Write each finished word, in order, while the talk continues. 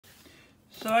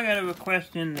So I got a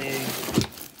request in the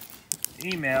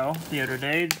email the other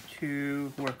day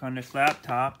to work on this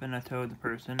laptop, and I told the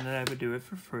person that I would do it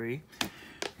for free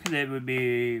because it would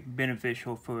be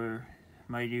beneficial for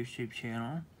my YouTube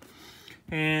channel.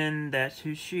 And that's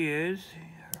who she is.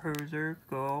 Herzer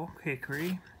Gull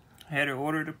Hickory. I had her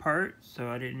order the part, so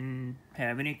I didn't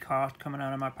have any cost coming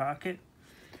out of my pocket.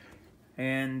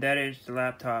 And that is the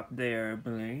laptop there, I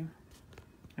believe.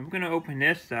 And we're going to open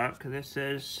this up because it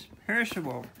says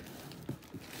perishable.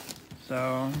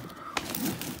 So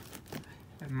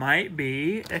it might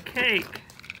be a cake.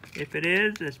 If it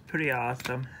is, it's pretty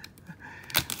awesome.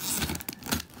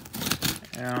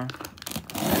 You know,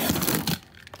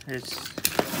 it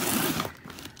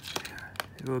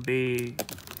will be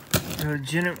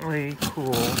legitimately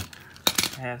cool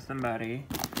to have somebody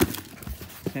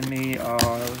send me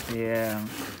all, yeah,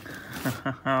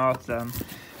 awesome.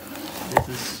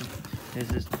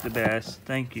 This is the best.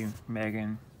 Thank you,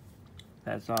 Megan.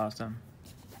 That's awesome.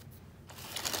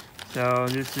 So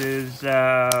this is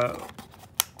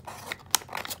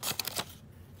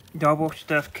double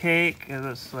stuffed cake. It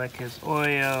looks like it's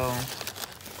Oreo.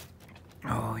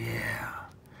 Oh yeah,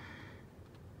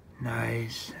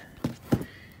 nice.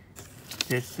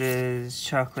 This is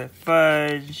chocolate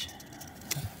fudge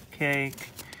cake.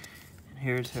 And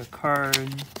here's her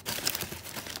card.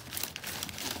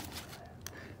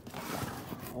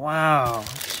 Wow,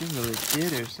 she really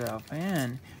did herself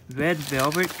in. Red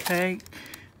velvet cake.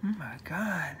 Oh my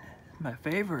god, my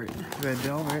favorite, red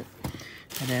velvet.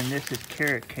 And then this is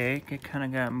carrot cake. It kind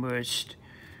of got mushed.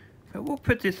 But we'll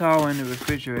put this all in the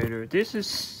refrigerator. This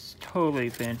is totally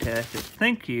fantastic.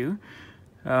 Thank you.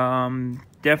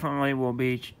 Definitely will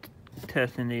be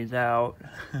testing these out.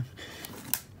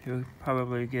 You'll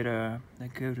probably get a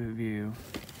good review.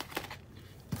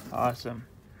 Awesome.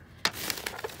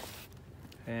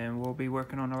 And we'll be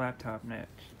working on the laptop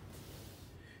next.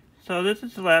 So this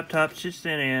is the laptop she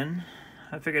sent in.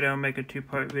 I figured I'll make a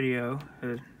two-part video,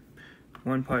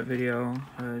 one-part video,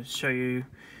 show you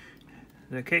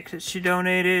the cakes that she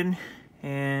donated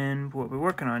and what we're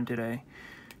working on today.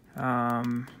 I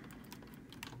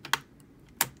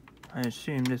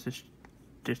assume this is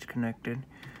disconnected.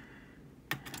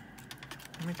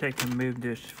 Let me take and move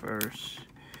this first.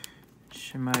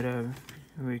 She might have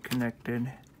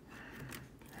reconnected.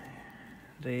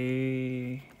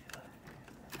 The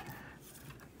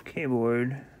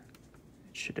keyboard,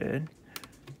 she did.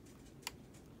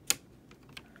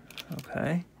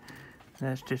 Okay,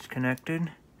 that's disconnected.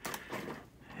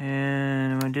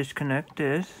 And I'm gonna disconnect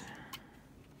this.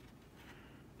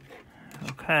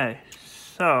 Okay,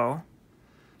 so,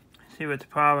 see what the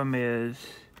problem is.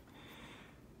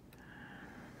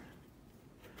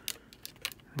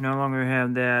 We no longer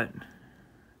have that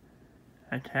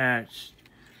attached.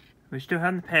 We still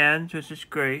have the pads, which is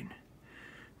great,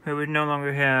 but we no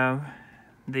longer have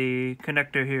the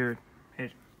connector here.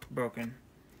 It's broken.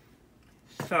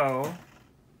 So,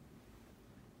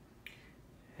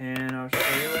 and I'll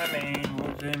show you what I mean.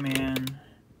 We'll zoom in.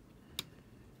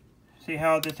 See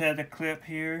how this has a clip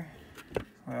here?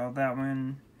 Well, that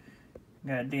one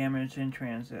got damaged in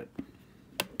transit.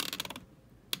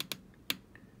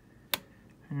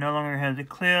 It no longer has a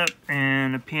clip,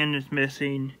 and the pin is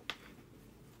missing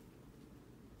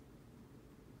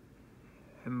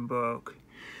and broke.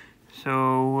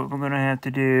 So what we're gonna have to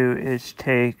do is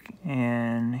take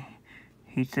and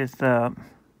heat this up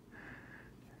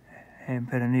and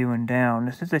put a new one down.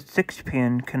 This is a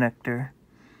 6-pin connector.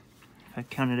 If I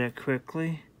counted that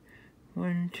correctly.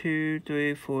 1, 2,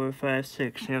 3, 4, 5,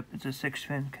 6. Yep, it's a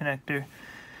 6-pin connector.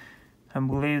 I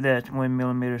believe that's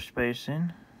 1mm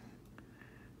spacing.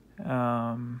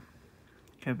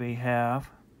 Could be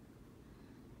half.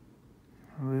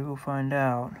 We will find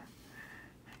out.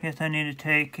 I guess I need to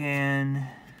take in.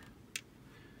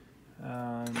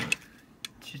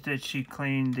 She said she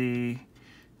cleaned the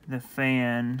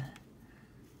fan.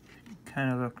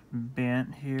 Kind of looked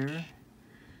bent here.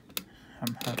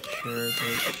 I'm not sure,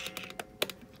 but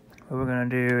what we're gonna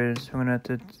do is we're gonna have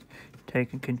to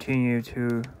take and continue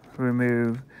to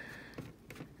remove.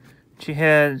 She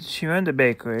ran the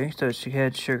bakery, so she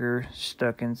had sugar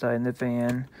stuck inside the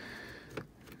fan.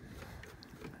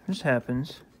 This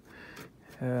happens.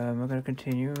 We're gonna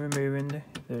continue removing.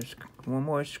 There's one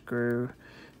more screw,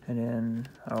 and then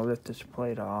I'll lift this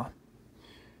plate off.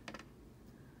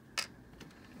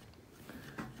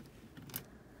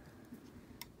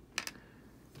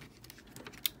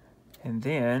 And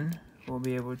then we'll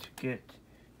be able to get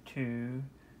to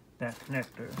that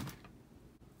connector.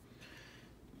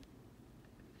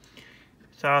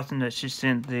 It's awesome that she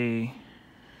sent the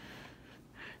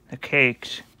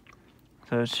cakes.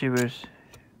 So she was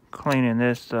cleaning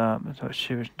this up. That's what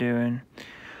she was doing.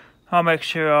 I'll make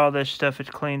sure all this stuff is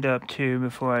cleaned up too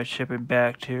before I ship it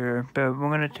back to her. But we're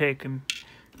going to take and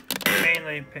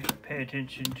mainly pay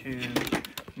attention to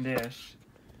this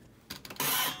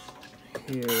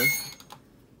here.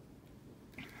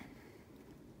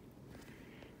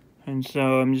 And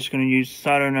so I'm just going to use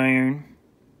soldering iron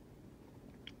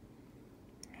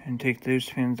and take those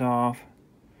pins off.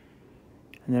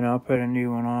 And then I'll put a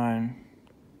new one on.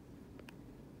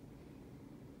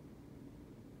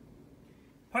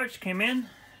 Parts came in.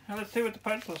 Now let's see what the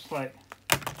parts looks like.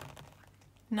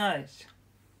 Nice.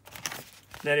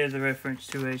 That is a reference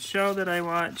to a show that I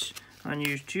watch on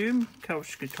YouTube,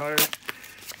 Couch Guitar.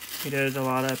 He does a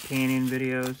lot of pianing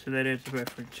videos, so that is a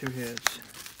reference to his.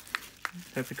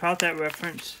 So if you caught that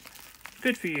reference,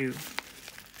 good for you.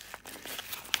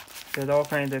 There's all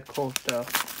kinds of cool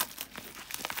stuff.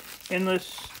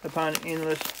 Endless upon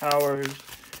endless hours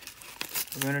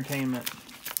of entertainment.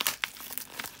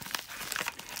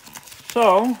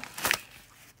 So,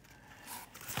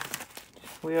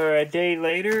 we are a day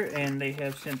later and they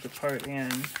have sent the part in.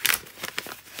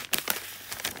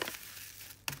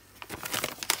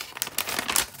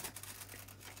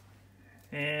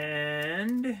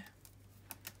 And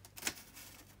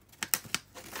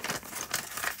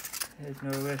there's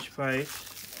no list price.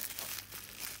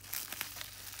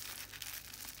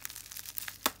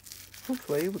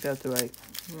 Hopefully we got the right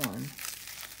one.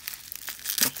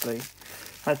 Hopefully.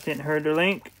 I sent her the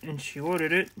link and she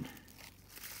ordered it.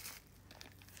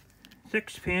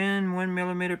 6-pin,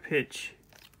 1mm pitch.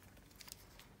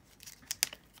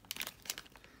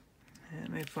 Let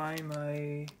me find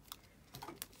my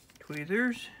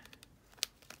tweezers.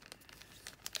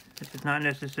 This is not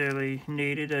necessarily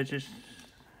needed, I just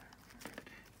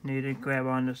need to grab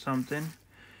onto something.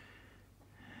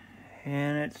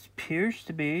 And it appears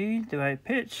to be the right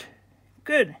pitch.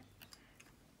 Good.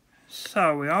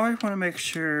 So we always want to make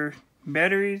sure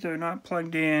batteries are not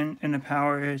plugged in and the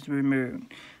power is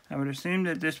removed. I would assume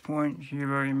that at this point you've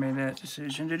already made that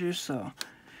decision to do so.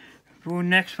 What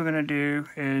next we're going to do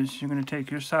is you're going to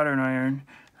take your soldering iron,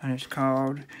 and it's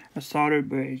called a solder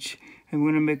bridge. And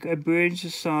we're going to make a bridge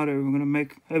of solder. We're going to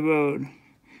make a road.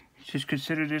 Just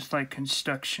consider this like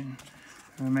construction.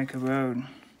 We're going to make a road.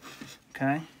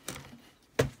 Okay?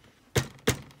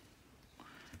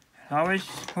 Always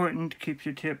important to keep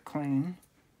your tip clean.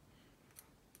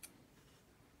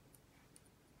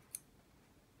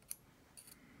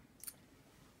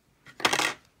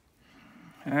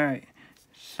 Alright,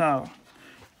 so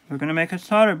we're going to make a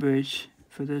solder bridge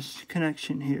for this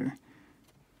connection here.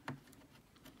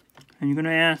 And you're going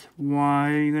to ask, why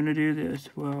are you going to do this?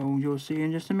 Well, you'll see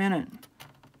in just a minute.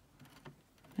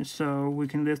 And so we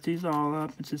can lift these all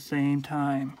up at the same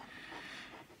time.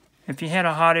 If you had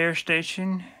a hot air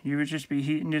station, you would just be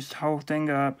heating this whole thing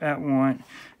up at once.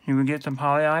 You would get some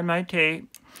polyimide tape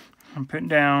and put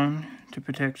down to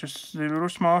protect the little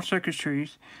small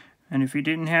circuitries. And if you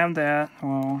didn't have that,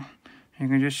 well, you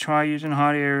can just try using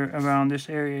hot air around this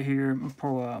area here and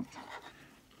pull up.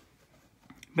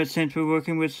 But since we're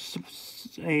working with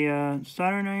a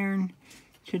soldering iron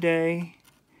today,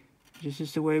 this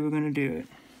is the way we're going to do it.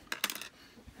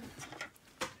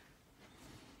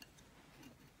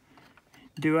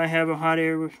 Do I have a hot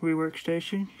air rework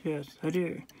station? Yes, I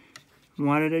do.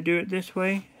 Why did I do it this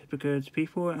way? It's because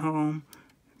people at home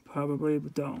probably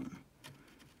don't.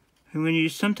 I'm going to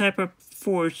use some type of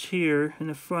force here in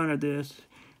the front of this.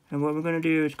 And what we're going to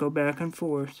do is go back and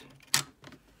forth.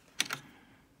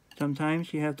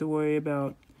 Sometimes you have to worry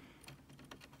about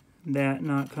that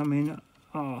not coming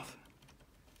off.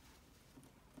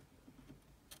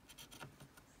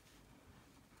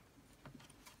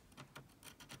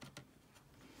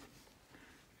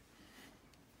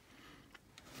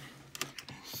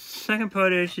 Second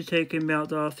part is to take and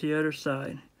melt off the other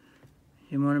side.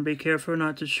 You want to be careful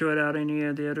not to short out any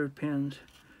of the other pins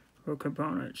or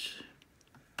components.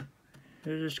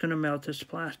 You're just going to melt this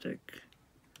plastic.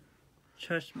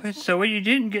 Trust me. So what you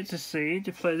didn't get to see,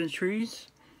 the pleasantries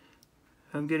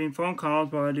of getting phone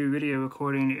calls while I do video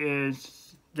recording,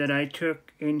 is that I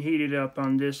took and heated up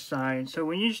on this side. So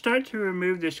when you start to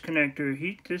remove this connector,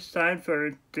 heat this side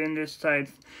first, then this side,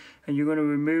 and you're going to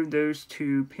remove those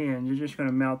two pins. You're just going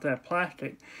to melt that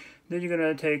plastic. Then you're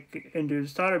going to take and do the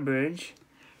solder bridge.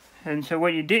 And so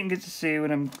what you didn't get to see,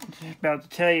 what I'm about to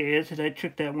tell you, is that I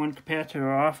took that one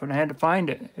capacitor off and I had to find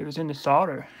it. It was in the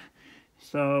solder.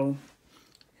 So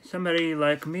somebody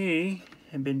like me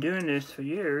had been doing this for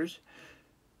years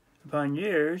upon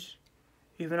years.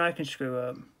 Even I can screw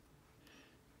up.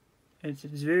 It's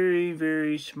very,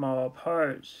 very small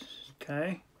parts,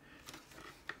 okay?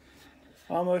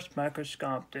 almost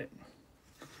microscopic.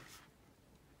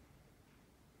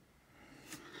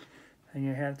 And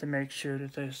you have to make sure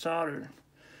that they're soldered.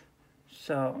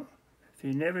 So, if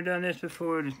you've never done this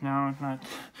before, it's not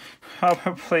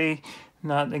probably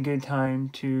not a good time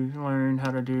to learn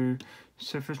how to do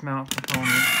surface mount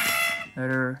components that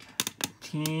are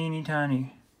teeny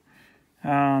tiny.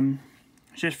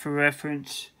 Just for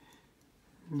reference,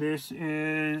 this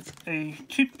is a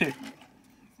toothpick.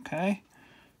 Okay,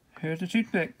 here's a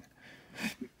toothpick.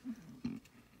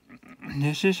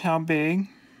 This is how big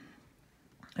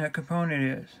that component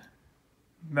is.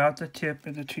 About the tip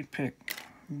of the toothpick.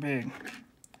 Big.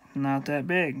 Not that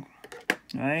big.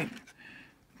 Right?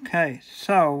 Okay,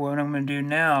 so what I'm going to do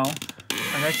now,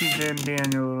 I got these zoomed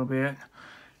in a little bit,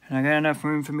 and I got enough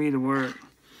room for me to work.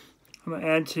 I'm going to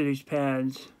add to these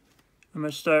pads. I'm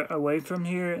going to start away from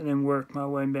here and then work my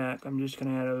way back. I'm just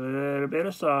going to add a little bit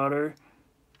of solder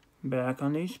back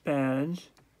on these pads.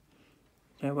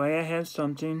 That way I have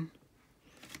something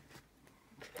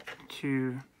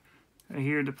to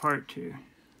adhere the part to.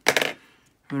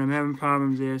 What I'm having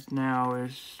problems with this now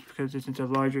is because it's a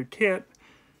larger tip,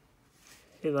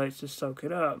 it likes to soak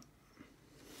it up.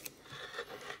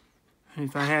 And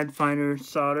if I had finer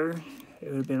solder, it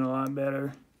would have been a lot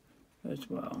better as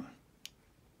well.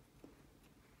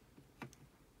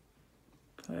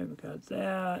 Okay, we got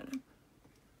that.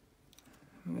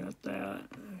 We got that.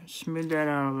 Smooth that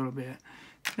out a little bit.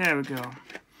 There we go.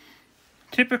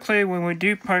 Typically, when we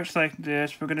do parts like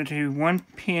this, we're going to do one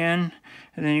pin,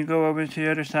 and then you go over to the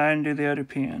other side and do the other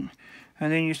pin.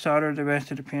 And then you solder the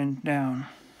rest of the pin down.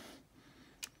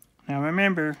 Now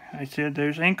remember, I said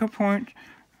there's anchor points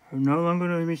are no longer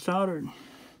going to be soldered.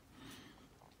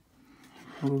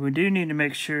 What we do need to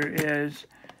make sure is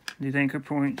these anchor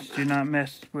points do not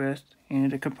mess with any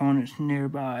of the components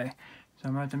nearby. So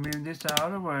I'm going to have to move this out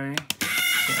of the way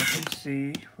so I can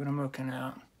see what I'm looking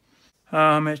at.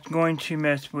 It's going to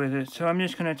mess with it. So I'm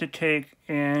just going to have to take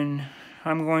and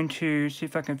I'm going to see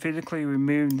if I can physically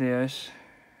remove this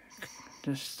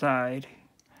side.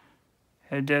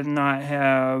 It does not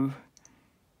have,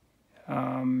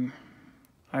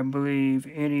 I believe,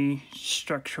 any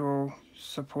structural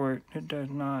support. It does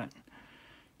not.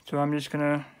 So I'm just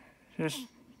going to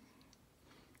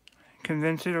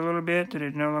convince it a little bit that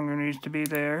it no longer needs to be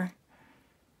there.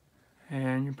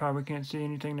 And you probably can't see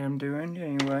anything that I'm doing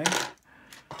anyway.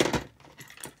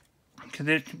 Because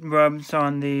it rubs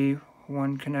on the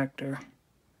one connector.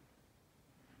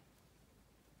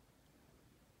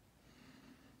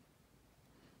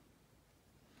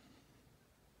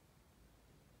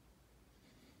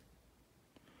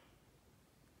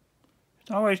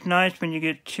 It's always nice when you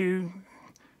get two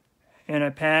in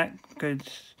a pack,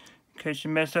 because in case you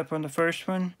mess up on the first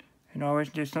one, and always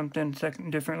do something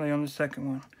differently on the second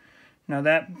one. Now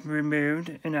that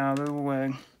removed and out of the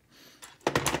way.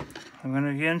 I'm going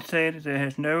to again say that it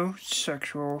has no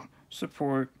structural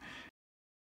support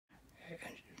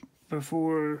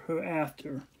before or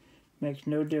after. Makes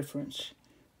no difference.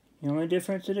 The only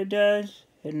difference that it does,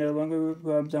 it no longer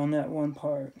rubs on that one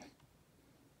part.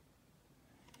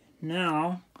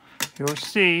 Now, you'll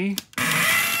see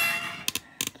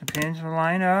the pins will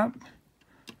line up.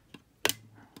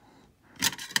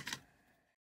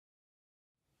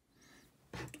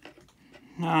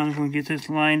 Now I'm going to get this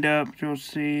lined up. You'll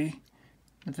see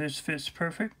that this fits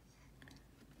perfect.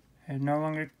 It no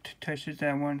longer touches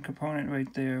that one component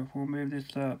right there. We'll move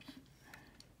this up.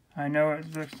 I know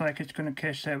it looks like it's going to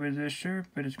catch that resistor,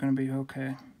 but it's going to be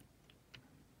okay.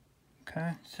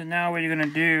 Okay, so now what you're going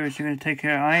to do is you're going to take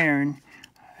your iron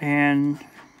and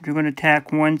you're going to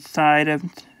tack one side of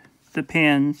the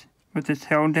pins with this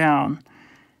held down.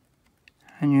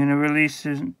 And you're going to release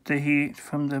the heat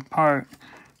from the part.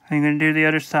 And you're going to do the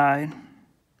other side.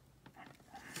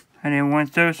 And then once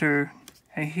those are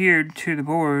adhered to the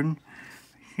board,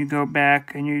 you go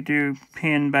back and you do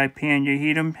pin by pin. You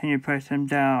heat them and you press them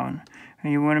down.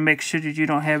 And you want to make sure that you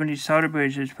don't have any solder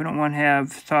bridges. We don't want to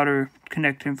have solder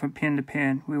connecting from pin to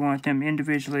pin. We want them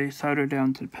individually soldered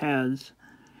down to the pads.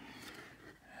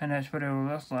 And that's what it will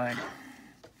look like.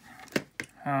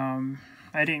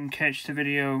 I didn't catch the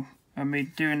video of me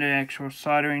doing the actual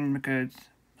soldering because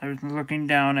I was looking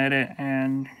down at it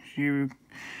and you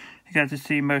got to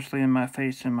see mostly in my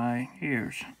face and my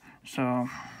ears. So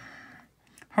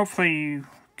hopefully you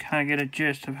kind of get a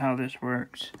gist of how this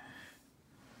works.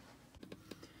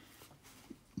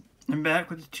 I'm back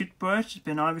with the toothbrush. It's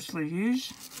been obviously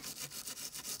used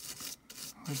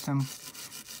with some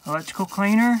electrical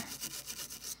cleaner.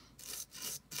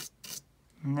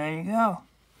 And there you go.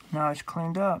 Now it's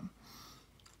cleaned up.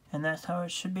 And that's how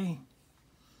it should be.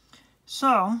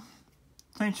 So,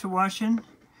 thanks for watching.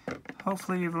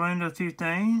 Hopefully you've learned a few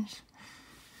things.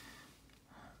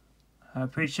 I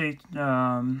appreciate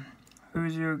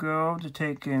Who's Your Girl to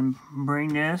take and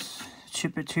bring this,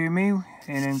 ship it to me,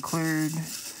 and include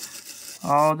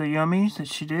all the yummies that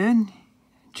she did.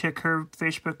 Check her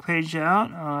Facebook page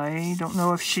out. I don't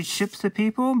know if she ships to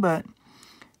people, but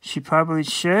she probably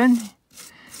should.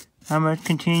 I'm going to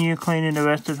continue cleaning the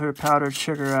rest of her powdered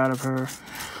sugar out of her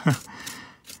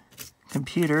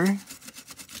computer.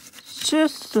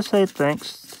 Just to say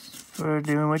thanks for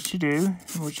doing what you do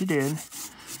and what you did.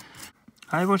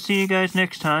 I will see you guys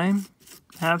next time.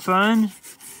 Have fun.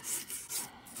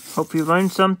 Hope you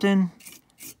learned something.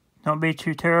 Don't be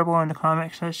too terrible in the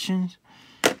comment sections.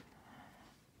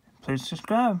 Please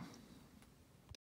subscribe.